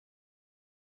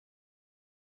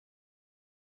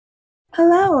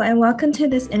Hello, and welcome to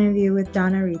this interview with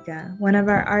Donna Rega, one of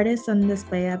our artists on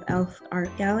display at Elf Art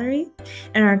Gallery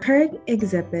and our current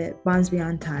exhibit, Bonds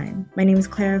Beyond Time. My name is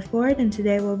Clara Ford, and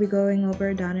today we'll be going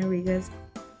over Donna Rega's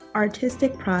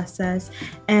artistic process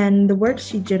and the work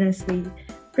she generously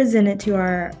presented to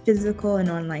our physical and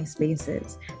online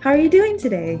spaces. How are you doing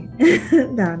today,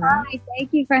 Donna? Hi,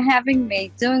 thank you for having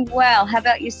me. Doing well. How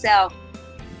about yourself?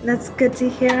 That's good to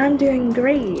hear. I'm doing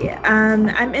great.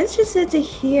 I'm interested to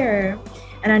hear,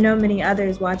 and I know many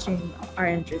others watching are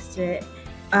interested,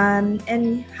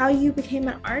 in how you became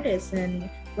an artist and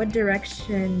what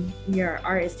direction your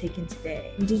art is taking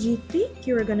today. Did you think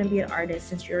you were going to be an artist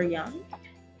since you were young?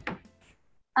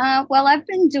 Well, I've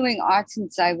been doing art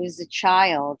since I was a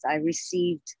child. I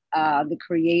received the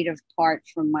creative part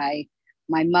from my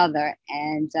mother,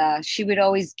 and she would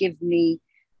always give me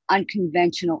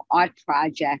unconventional art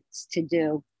projects to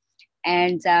do.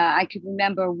 And I could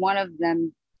remember one of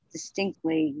them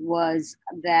distinctly was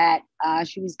that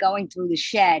she was going through the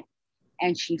shed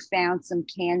and she found some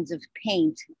cans of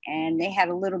paint, and they had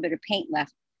a little bit of paint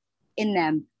left in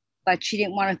them, but she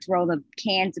didn't want to throw the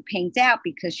cans of paint out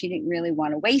because she didn't really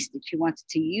want to waste it. She wanted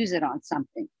to use it on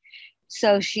something.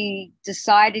 So she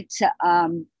decided to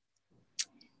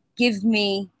give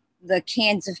me the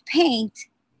cans of paint,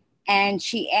 and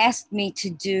she asked me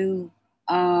to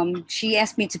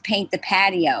paint the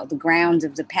patio, the grounds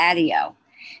of the patio.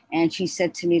 And she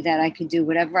said to me that I could do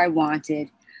whatever I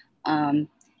wanted, um,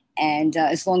 and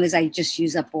as long as I just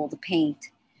use up all the paint.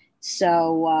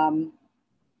 So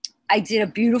I did a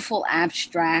beautiful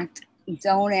abstract.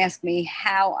 Don't ask me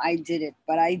how I did it,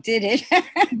 but I did it.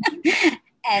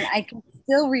 And I can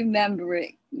still remember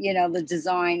it, the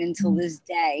design until this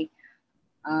day.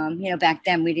 Back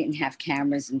then we didn't have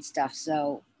cameras and stuff,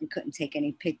 so we couldn't take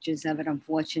any pictures of it,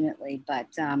 unfortunately. But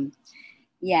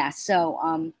yeah,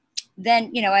 so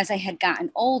then, as I had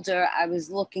gotten older, I was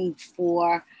looking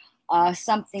for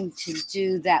something to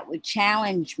do that would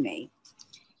challenge me.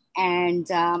 And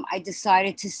I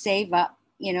decided to save up,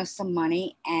 some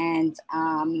money and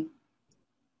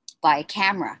buy a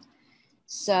camera.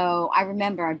 So I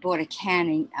remember I bought a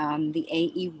Canon, the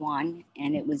AE1,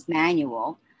 and it was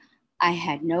manual. I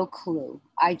had no clue.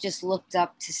 I just looked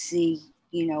up to see,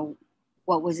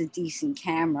 what was a decent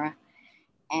camera,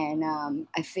 and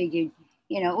I figured,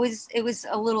 it was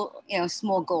a little,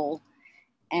 small goal.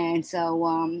 And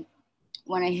so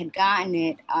when I had gotten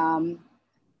it,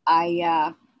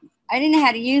 I I didn't know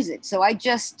how to use it, so I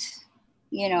just,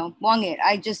 wung it.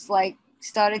 I just like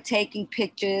started taking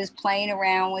pictures, playing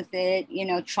around with it,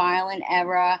 trial and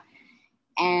error,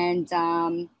 and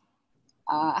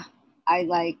uh, I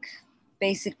like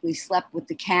basically slept with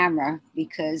the camera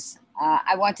because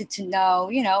I wanted to know,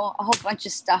 a whole bunch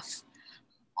of stuff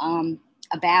um,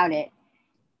 about it.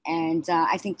 And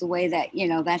I think the way that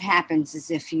that happens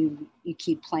is if you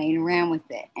keep playing around with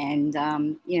it, and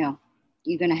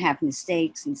you're going to have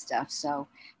mistakes and stuff. So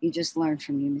you just learn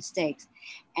from your mistakes,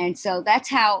 and so that's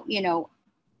how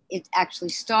it actually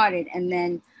started. And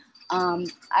then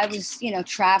I was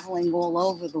traveling all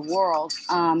over the world,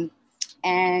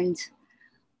 and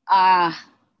uh,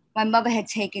 my mother had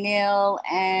taken ill,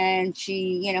 and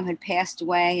she had passed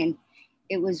away, and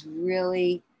it was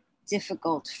really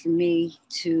difficult for me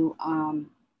to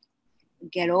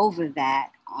get over that.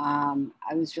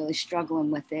 I was really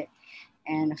struggling with it,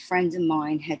 and a friend of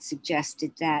mine had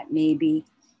suggested that maybe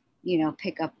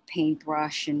pick up a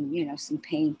paintbrush and some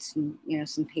paints and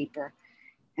some paper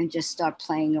and just start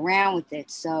playing around with it.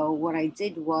 So what I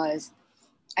did was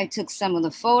I took some of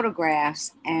the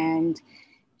photographs, and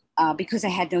because I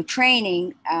had no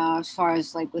training as far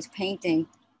as like with painting,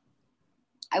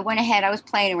 I went ahead. I was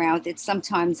playing around with it.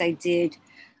 Sometimes I did,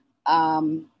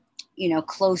 um,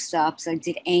 close-ups. I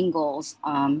did angles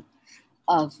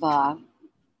of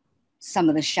some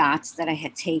of the shots that I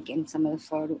had taken, some of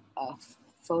the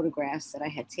photographs that I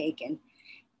had taken,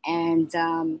 and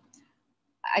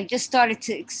I just started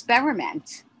to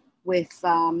experiment with,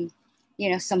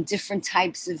 some different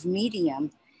types of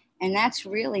medium, and that's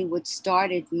really what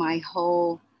started my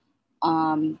whole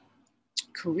um,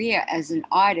 career as an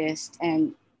artist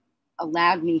and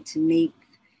allowed me to make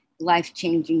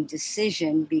life-changing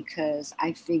decision because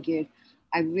I figured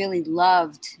I really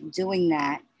loved doing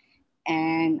that,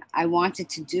 and I wanted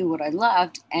to do what I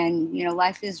loved. And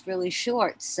life is really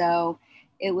short, so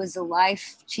it was a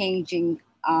life-changing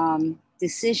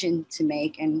decision to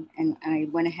make, and I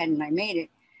went ahead and I made it.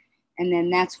 And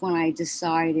then that's when I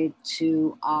decided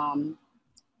to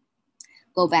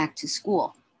go back to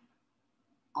school.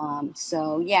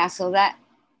 So yeah, so that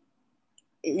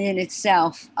in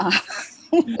itself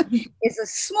is a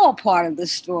small part of the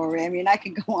story. I mean, I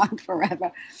could go on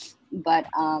forever, but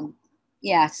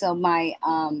yeah, so my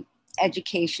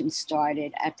education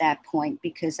started at that point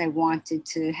because I wanted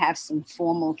to have some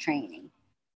formal training.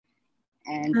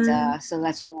 And so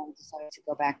that's when I decided to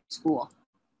go back to school.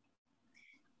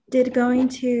 Did going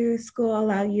to school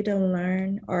allow you to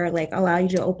learn or like allow you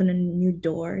to open a new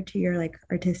door to your like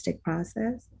artistic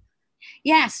process?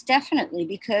 Yes, definitely,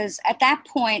 because at that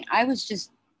point I was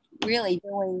just really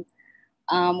doing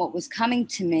what was coming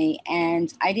to me,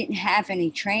 and I didn't have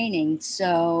any training.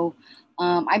 So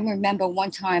I remember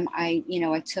one time I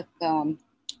took a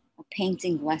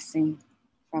painting lesson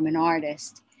from an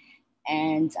artist,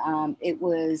 and it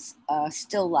was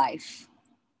still life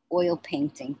oil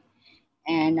painting,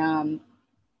 and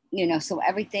so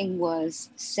everything was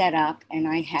set up, and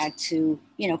I had to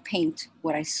paint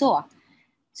what I saw.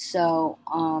 So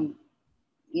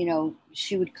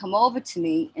she would come over to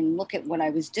me and look at what I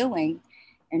was doing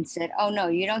and said, "Oh no,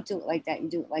 you don't do it like that. You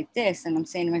do it like this." And I'm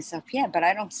saying to myself, "Yeah, but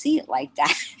I don't see it like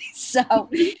that." So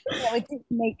it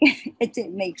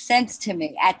didn't make sense to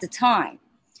me at the time.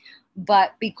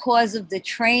 But because of the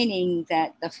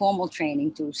formal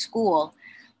training through school,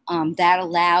 that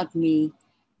allowed me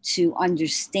to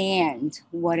understand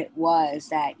what it was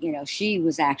that she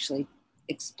was actually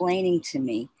explaining to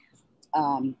me,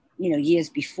 years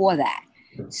before that.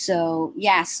 So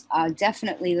yes,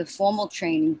 definitely the formal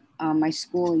training, my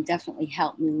schooling definitely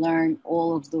helped me learn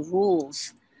all of the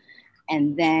rules.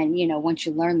 And then, once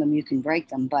you learn them, you can break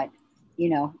them. But,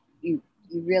 you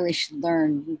really should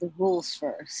learn the rules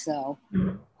first. So,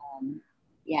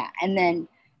 yeah. And then,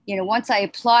 once I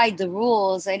applied the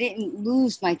rules, I didn't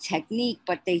lose my technique,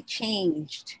 but they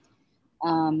changed.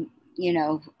 Um, you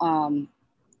know,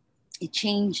 it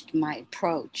changed my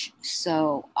approach.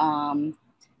 So, I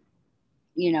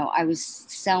was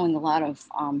selling a lot of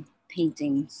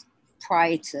paintings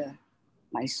prior to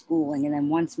my schooling. And then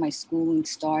once my schooling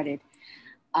started,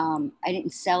 I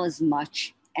didn't sell as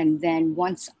much. And then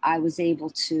once I was able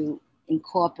to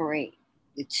incorporate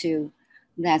the two,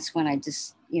 that's when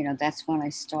that's when I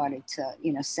started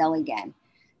to, sell again.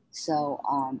 So,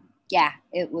 yeah,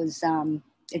 it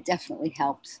definitely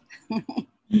helped.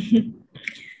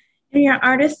 In your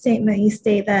artist statement, you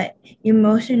state that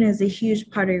emotion is a huge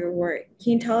part of your work.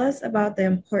 Can you tell us about the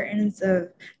importance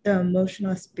of the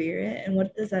emotional spirit and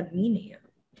what does that mean to you?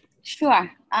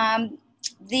 Sure.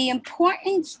 The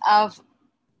importance of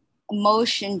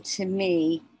emotion to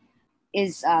me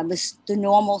is the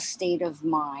normal state of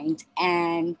mind,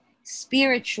 and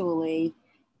spiritually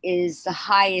is the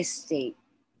highest state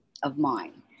of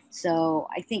mind. So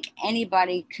I think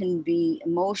anybody can be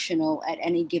emotional at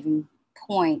any given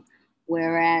point,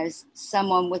 whereas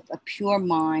someone with a pure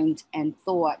mind and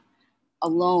thought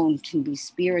alone can be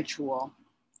spiritual.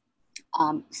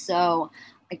 So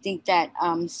I think that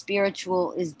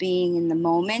spiritual is being in the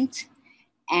moment,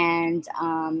 and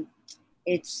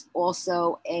it's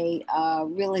also a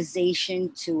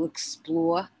realization to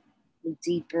explore the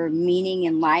deeper meaning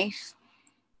in life,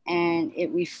 and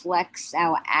it reflects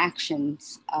our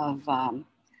actions of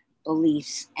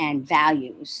beliefs and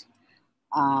values.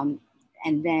 Um,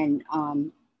 and then,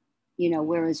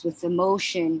 whereas with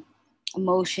emotion,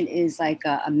 emotion is like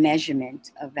a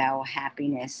measurement of our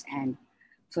happiness and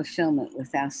fulfillment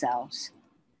with ourselves.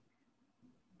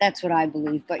 That's what I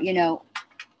believe. But,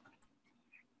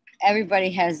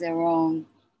 everybody has their own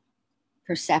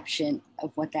perception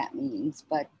of what that means.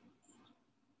 But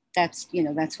that's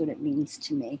what it means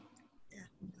to me.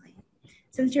 Definitely.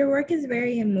 Since your work is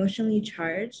very emotionally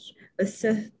charged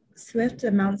with swift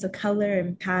amounts of color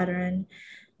and pattern,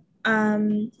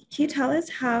 can you tell us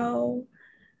how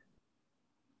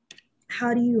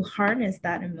do you harness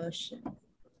that emotion?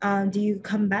 Do you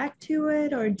come back to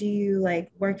it or do you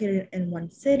like work it in one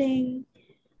sitting?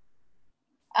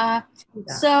 Uh,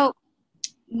 Yeah. so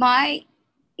my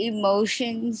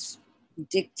emotions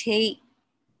dictate,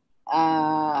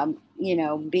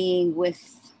 being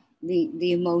with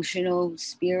the emotional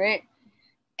spirit,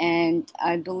 and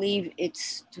I believe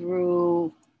it's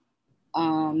through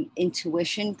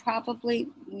intuition, probably.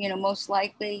 Most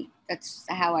likely that's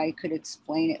how I could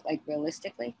explain it, like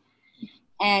realistically.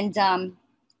 And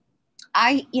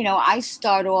I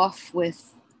start off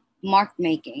with mark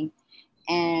making,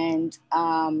 and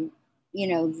then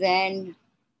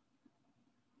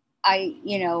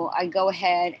I go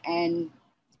ahead and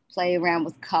play around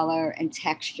with color and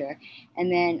texture,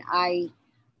 and then I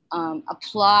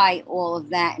apply all of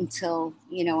that until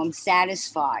I'm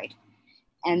satisfied,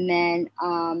 and then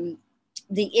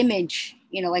the image,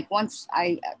 like once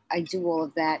I do all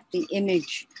of that, the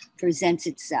image presents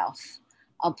itself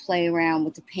I'll play around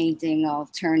with the painting. I'll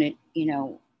turn it,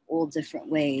 all different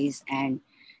ways, and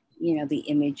the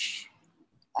image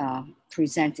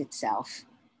present itself.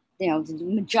 The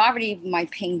majority of my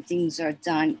paintings are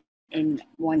done in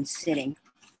one sitting,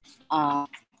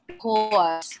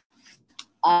 because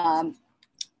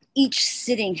each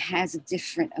sitting has a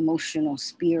different emotional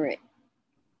spirit.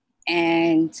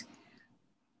 And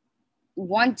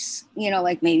once,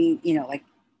 like maybe, like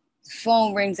the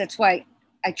phone rings, that's why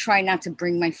I try not to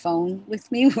bring my phone with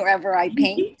me wherever I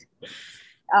paint.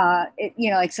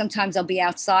 Like sometimes I'll be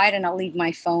outside and I'll leave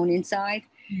my phone inside,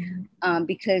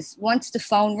 because once the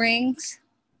phone rings,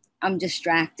 I'm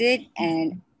distracted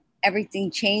and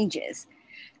everything changes.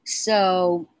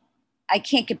 So I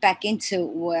can't get back into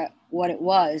what it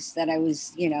was that I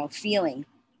was, feeling.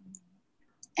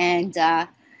 And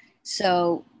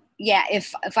so, yeah,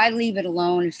 if I leave it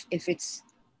alone, if it's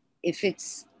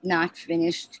not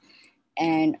finished,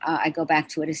 and I go back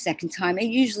to it a second time, it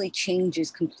usually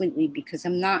changes completely, because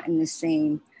I'm not in the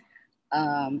same,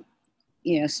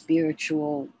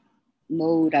 spiritual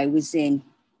mode I was in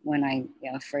when I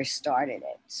first started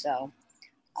it. So,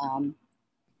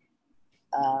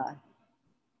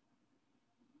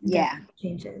 yeah.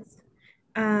 Changes.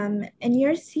 In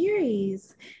your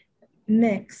series,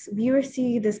 Mix, viewers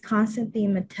see this constant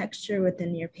theme of texture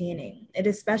within your painting. It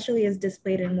especially is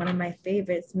displayed in one of my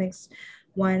favorites, Mix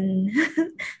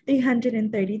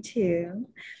 332.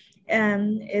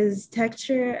 Is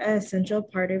texture a central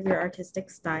part of your artistic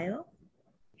style?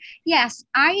 Yes,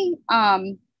 my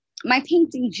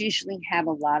paintings usually have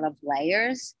a lot of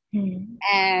layers,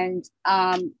 and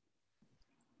I'm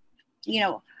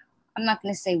not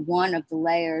going to say one of the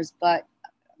layers, but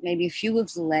maybe a few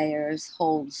of the layers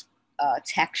holds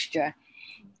texture.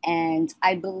 And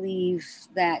I believe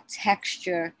that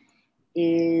texture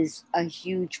is a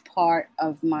huge part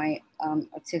of my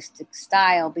artistic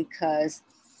style, because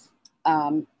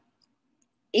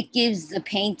it gives the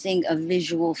painting a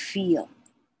visual feel.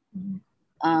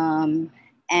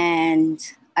 And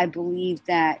I believe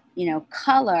that,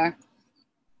 color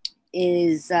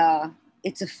is,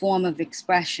 it's a form of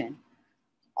expression,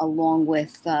 along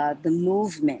with the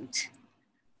movement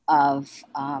of,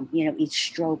 each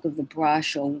stroke of the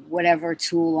brush or whatever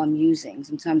tool I'm using.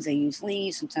 Sometimes I use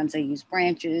leaves, sometimes I use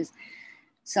branches,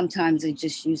 sometimes I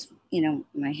just use,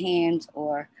 my hands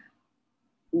or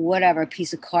whatever,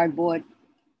 piece of cardboard,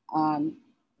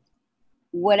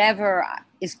 whatever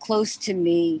is close to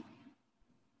me,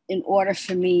 in order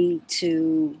for me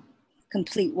to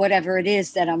complete whatever it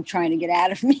is that I'm trying to get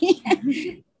out of me.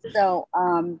 So,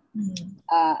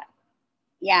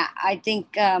 yeah, I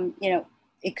think,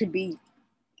 it could be,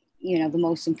 the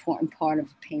most important part of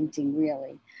a painting,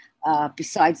 really,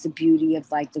 besides the beauty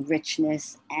of like the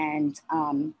richness, and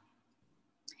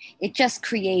it just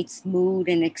creates mood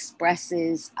and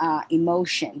expresses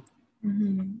emotion.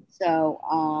 So,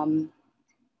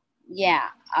 yeah,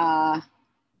 I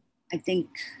think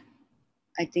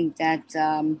that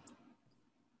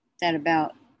that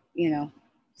about,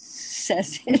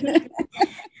 says it.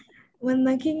 When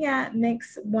looking at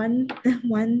Mix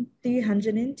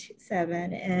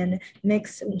 307 and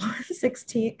Mix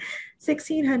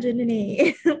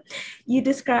 1608, you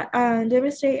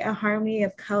demonstrate a harmony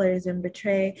of colors and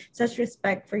portray such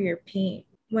respect for your paint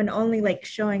when only like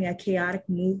showing a chaotic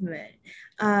movement.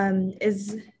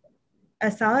 Is a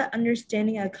solid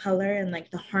understanding of color and like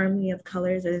the harmony of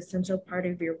colors an essential part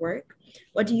of your work?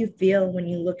 What do you feel when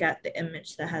you look at the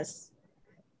image that has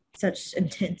such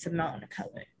intense amount of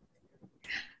color?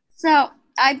 So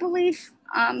I believe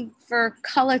for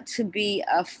color to be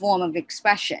a form of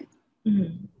expression,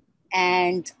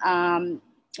 and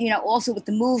also with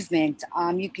the movement,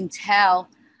 you can tell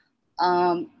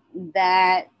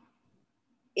that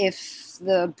if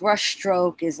the brush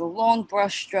stroke is a long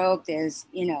brush stroke, there's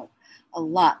a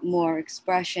lot more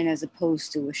expression as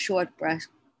opposed to a short brush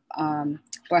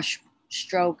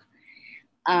stroke.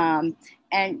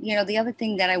 And the other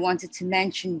thing that I wanted to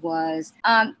mention was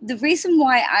the reason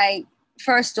why I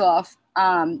first off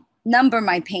number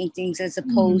my paintings as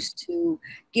opposed to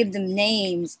give them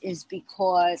names is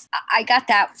because I got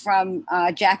that from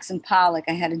Jackson Pollock.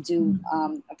 I had to do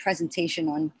a presentation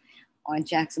on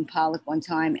Jackson Pollock one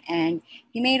time, and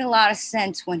he made a lot of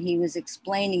sense when he was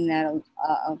explaining that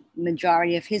a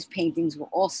majority of his paintings were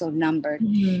also numbered.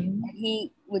 And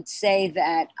he would say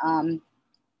that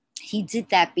he did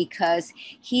that because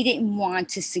he didn't want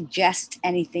to suggest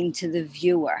anything to the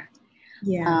viewer.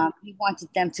 He wanted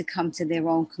them to come to their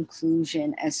own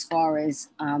conclusion as far as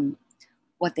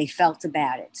what they felt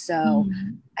about it. So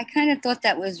I kind of thought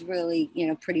that was really,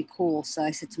 pretty cool. So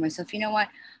I said to myself, you know what?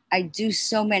 I do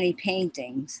so many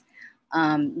paintings.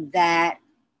 that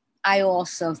I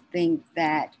also think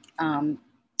that,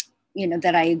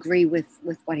 that I agree with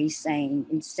what he's saying,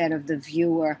 instead of the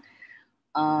viewer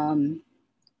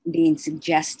being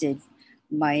suggested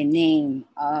by a name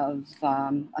of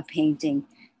a painting,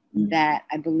 that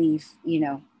I believe,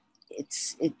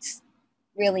 it's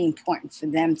really important for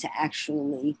them to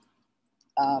actually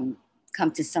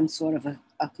come to some sort of a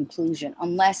conclusion,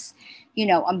 unless,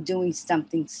 I'm doing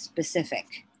something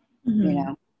specific.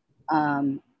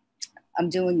 I'm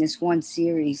doing this one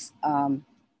series.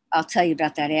 I'll tell you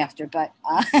about that after, but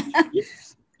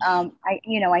I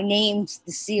named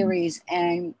the series,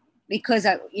 and because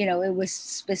it was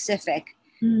specific.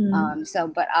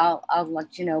 But I'll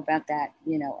let you know about that,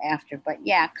 after. But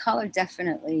yeah, color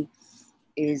definitely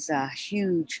is a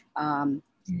huge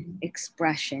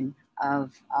expression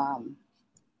of,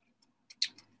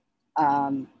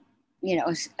 a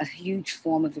huge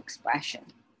form of expression.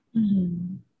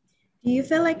 Do you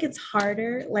feel like it's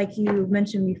harder, like you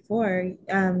mentioned before,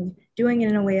 doing it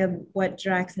in a way of what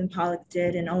Jackson Pollock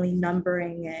did and only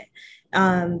numbering it,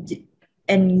 and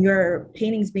your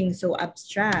paintings being so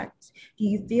abstract? Do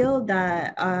you feel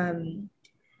that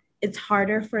it's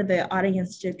harder for the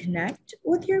audience to connect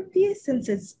with your piece since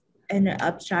it's in an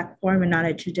abstract form and not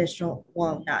a traditional,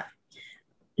 well,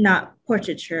 not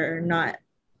portraiture, not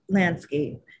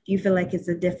landscape? Do you feel like it's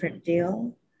a different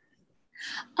feel?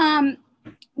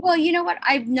 Well, you know what?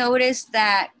 I've noticed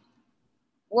that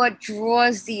what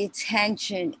draws the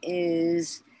attention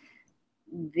is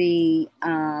the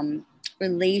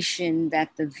relation that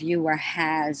the viewer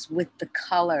has with the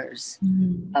colors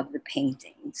of the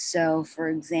painting. So, for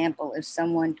example, if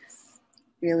someone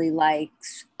really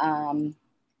likes,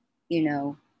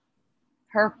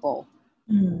 purple,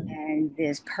 and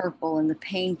there's purple in the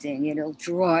painting, it'll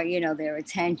draw, their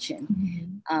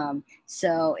attention.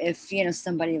 So if,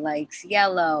 somebody likes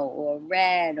yellow or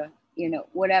red or,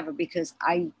 whatever, because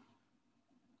I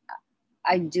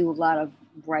do a lot of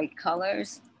bright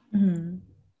colors.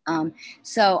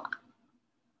 So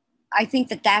I think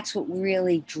that that's what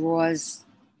really draws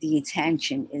the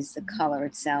attention, is the color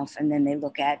itself. And then they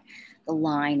look at the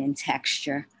line and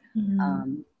texture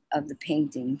of the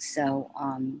painting. So,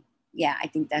 yeah, I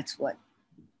think that's what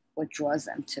draws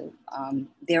them to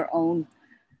their own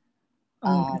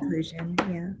conclusion.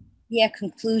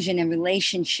 Conclusion and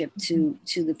relationship to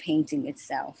the painting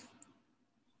itself.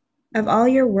 Of all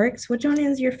your works, which one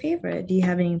is your favorite? Do you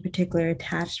have any particular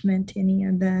attachment to any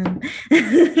of them?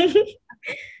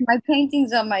 My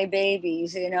paintings are my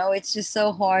babies. It's just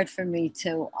so hard for me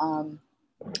to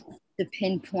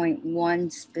pinpoint one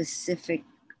specific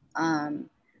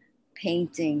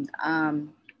painting.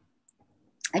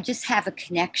 I just have a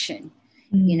connection,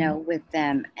 with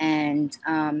them, and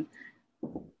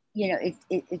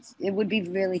it would be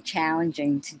really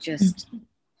challenging to just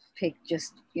pick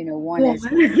just one as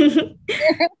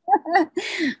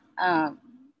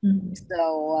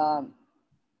so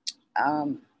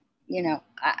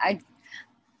I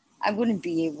wouldn't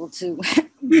be able to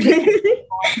pick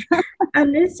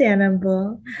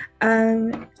Understandable.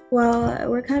 Well,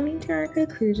 we're coming to our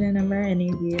conclusion of our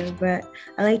interview, but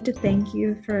I'd like to thank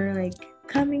you for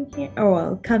coming here,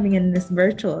 coming in this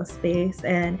virtual space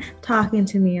and talking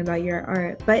to me about your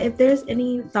art. But if there's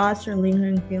any thoughts or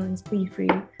lingering feelings,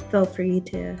 feel free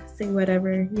to say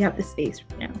whatever. You have the space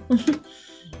right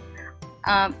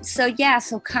now.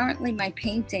 So currently my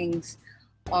paintings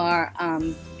are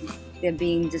they're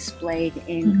being displayed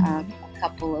in a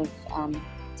couple of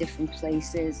different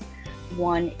places.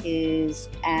 One is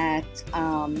at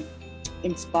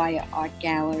Inspire Art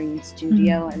Gallery and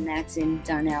Studio, and that's in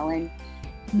Dunellen,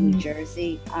 New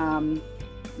Jersey.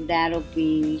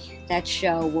 That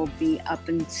show will be up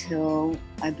until,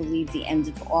 I believe, the end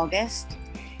of August.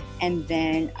 And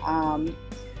then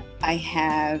I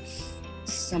have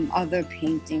some other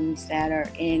paintings that are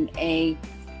in a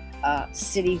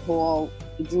City Hall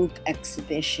group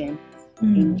exhibition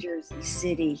in Jersey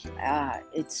City.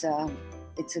 It's a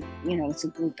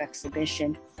group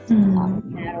exhibition.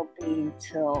 That'll be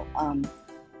until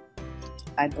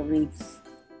I believe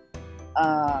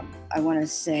I want to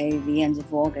say the end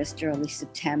of August, early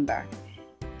September.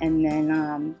 And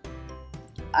then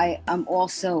I'm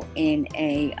also in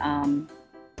a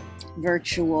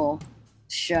virtual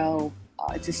show.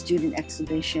 It's a student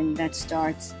exhibition that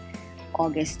starts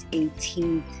August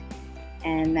 18th,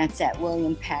 and that's at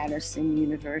William Patterson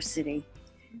University.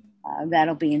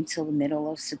 That'll be until the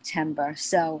middle of September.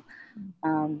 So,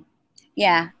 the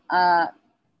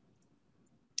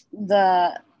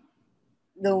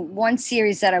one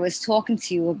series that I was talking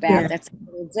to you about, that's a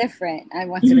little different. I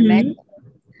wanted to mention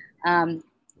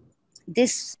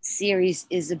this series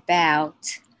is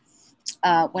about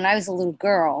when I was a little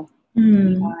girl,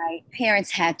 my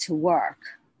parents had to work.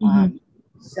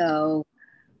 So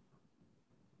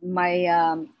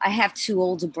I have two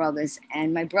older brothers,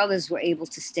 and my brothers were able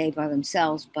to stay by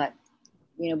themselves, but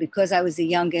because I was the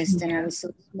youngest and I was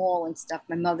so small and stuff,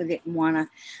 my mother didn't want to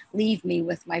leave me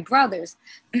with my brothers.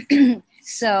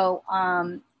 So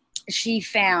she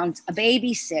found a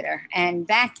babysitter, and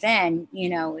back then,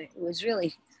 it was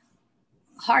really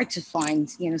hard to find,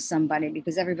 somebody,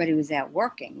 because everybody was out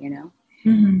working,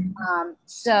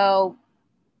 so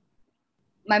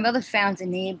my mother found a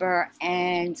neighbor,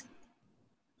 and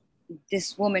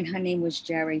this woman, her name was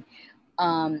Jerry.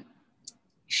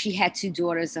 She had two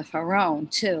daughters of her own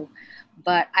too,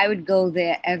 but I would go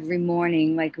there every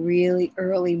morning, like really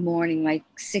early morning, like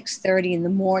 6:30 in the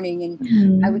morning.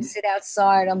 And I would sit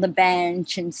outside on the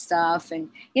bench and stuff. And,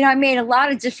 I made a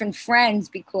lot of different friends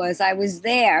because I was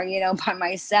there, by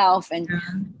myself. And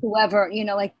whoever,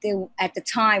 at the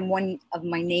time, one of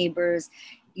my neighbors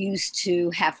used to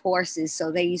have horses.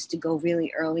 So they used to go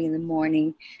really early in the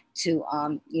morning to,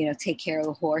 take care of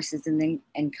the horses and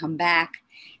come back.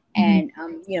 And,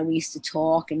 we used to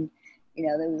talk, and,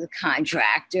 there was a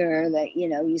contractor that,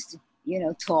 used to,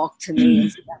 talk to me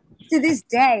and stuff. To this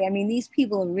day, I mean, these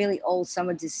people are really old, some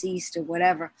are deceased or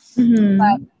whatever.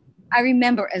 But I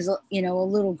remember as, a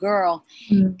little girl,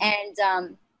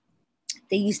 and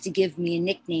they used to give me a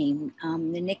nickname.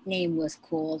 The nickname was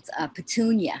called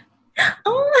Petunia.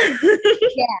 Oh,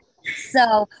 yeah.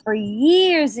 So for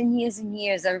years and years and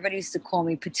years, everybody used to call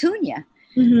me Petunia.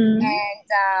 And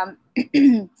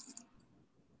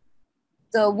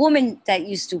the woman that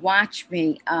used to watch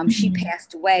me, she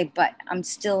passed away, but I'm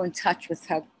still in touch with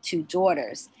her two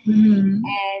daughters.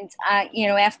 And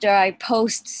after I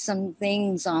post some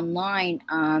things online,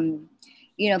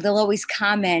 they'll always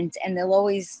comment, and they'll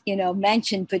always,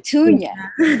 mention Petunia.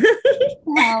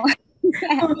 So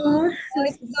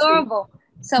it's adorable.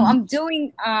 So I'm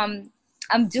doing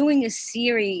a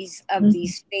series of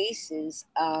these faces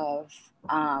of,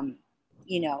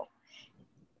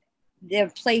 they're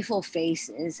playful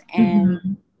faces,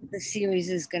 and the series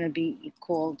is going to be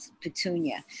called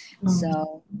Petunia.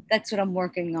 So that's what I'm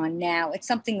working on now. It's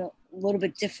something a little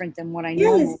bit different than what I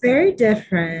know. Yeah, it's very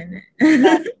different.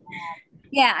 But,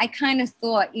 yeah, I kind of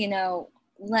thought,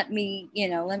 let me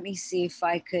see if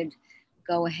I could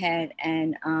go ahead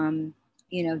and,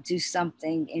 do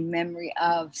something in memory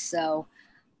of. So,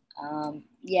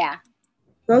 yeah.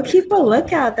 Go keep a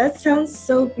lookout. That sounds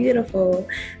so beautiful.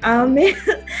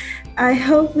 I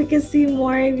hope we can see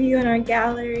more of you in our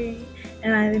gallery.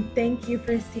 And I thank you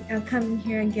for coming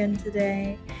here again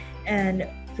today. And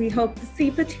we hope to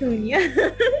see Petunia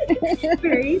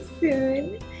very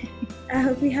soon. I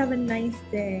hope you have a nice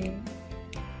day.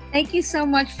 Thank you so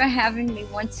much for having me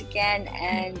once again.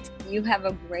 And you have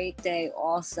a great day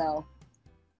also.